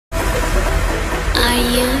Are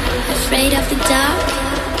you afraid of the dark?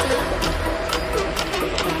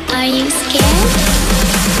 Are you scared?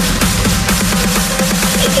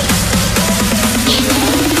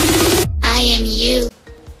 I am you.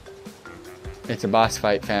 It's a boss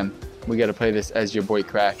fight, fam. We gotta play this as your boy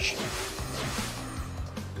Crash.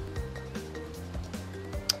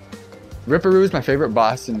 Ripperoo is my favorite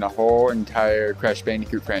boss in the whole entire Crash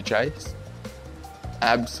Bandicoot franchise.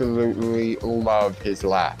 Absolutely love his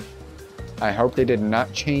laugh. I hope they did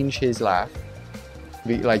not change his laugh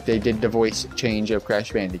like they did the voice change of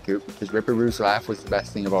Crash Bandicoot, because Ripperoo's laugh was the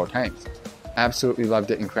best thing of all times. Absolutely loved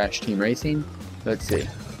it in Crash Team Racing. Let's see. I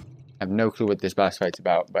have no clue what this boss fight's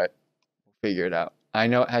about, but we'll figure it out. I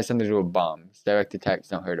know it has something to do with bombs. Direct attacks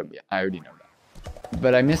don't hurt them yet. I already know that.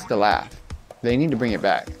 But I missed the laugh. They need to bring it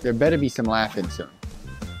back. There better be some laughing soon.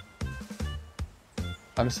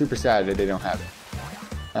 I'm super sad that they don't have it.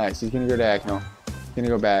 Alright, so he's gonna go diagonal. He's gonna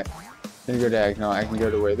go back. He's gonna go diagonal. I can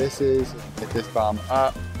go to where this is. Get this bomb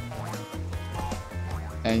up.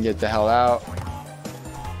 And get the hell out.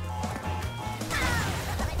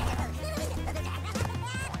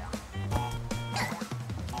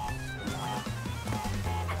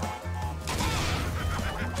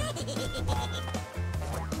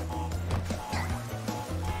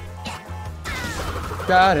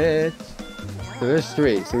 Got it. So there's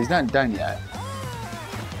 3. So he's not done yet,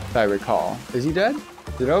 if I recall. Is he dead?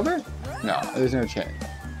 Is it over? No, there's no chance.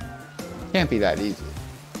 Can't be that easy.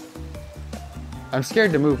 I'm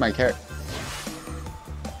scared to move my character.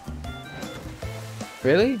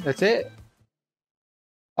 Really? That's it?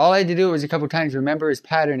 All I had to do was a couple times remember his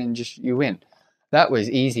pattern and just you win. That was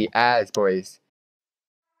easy as, boys.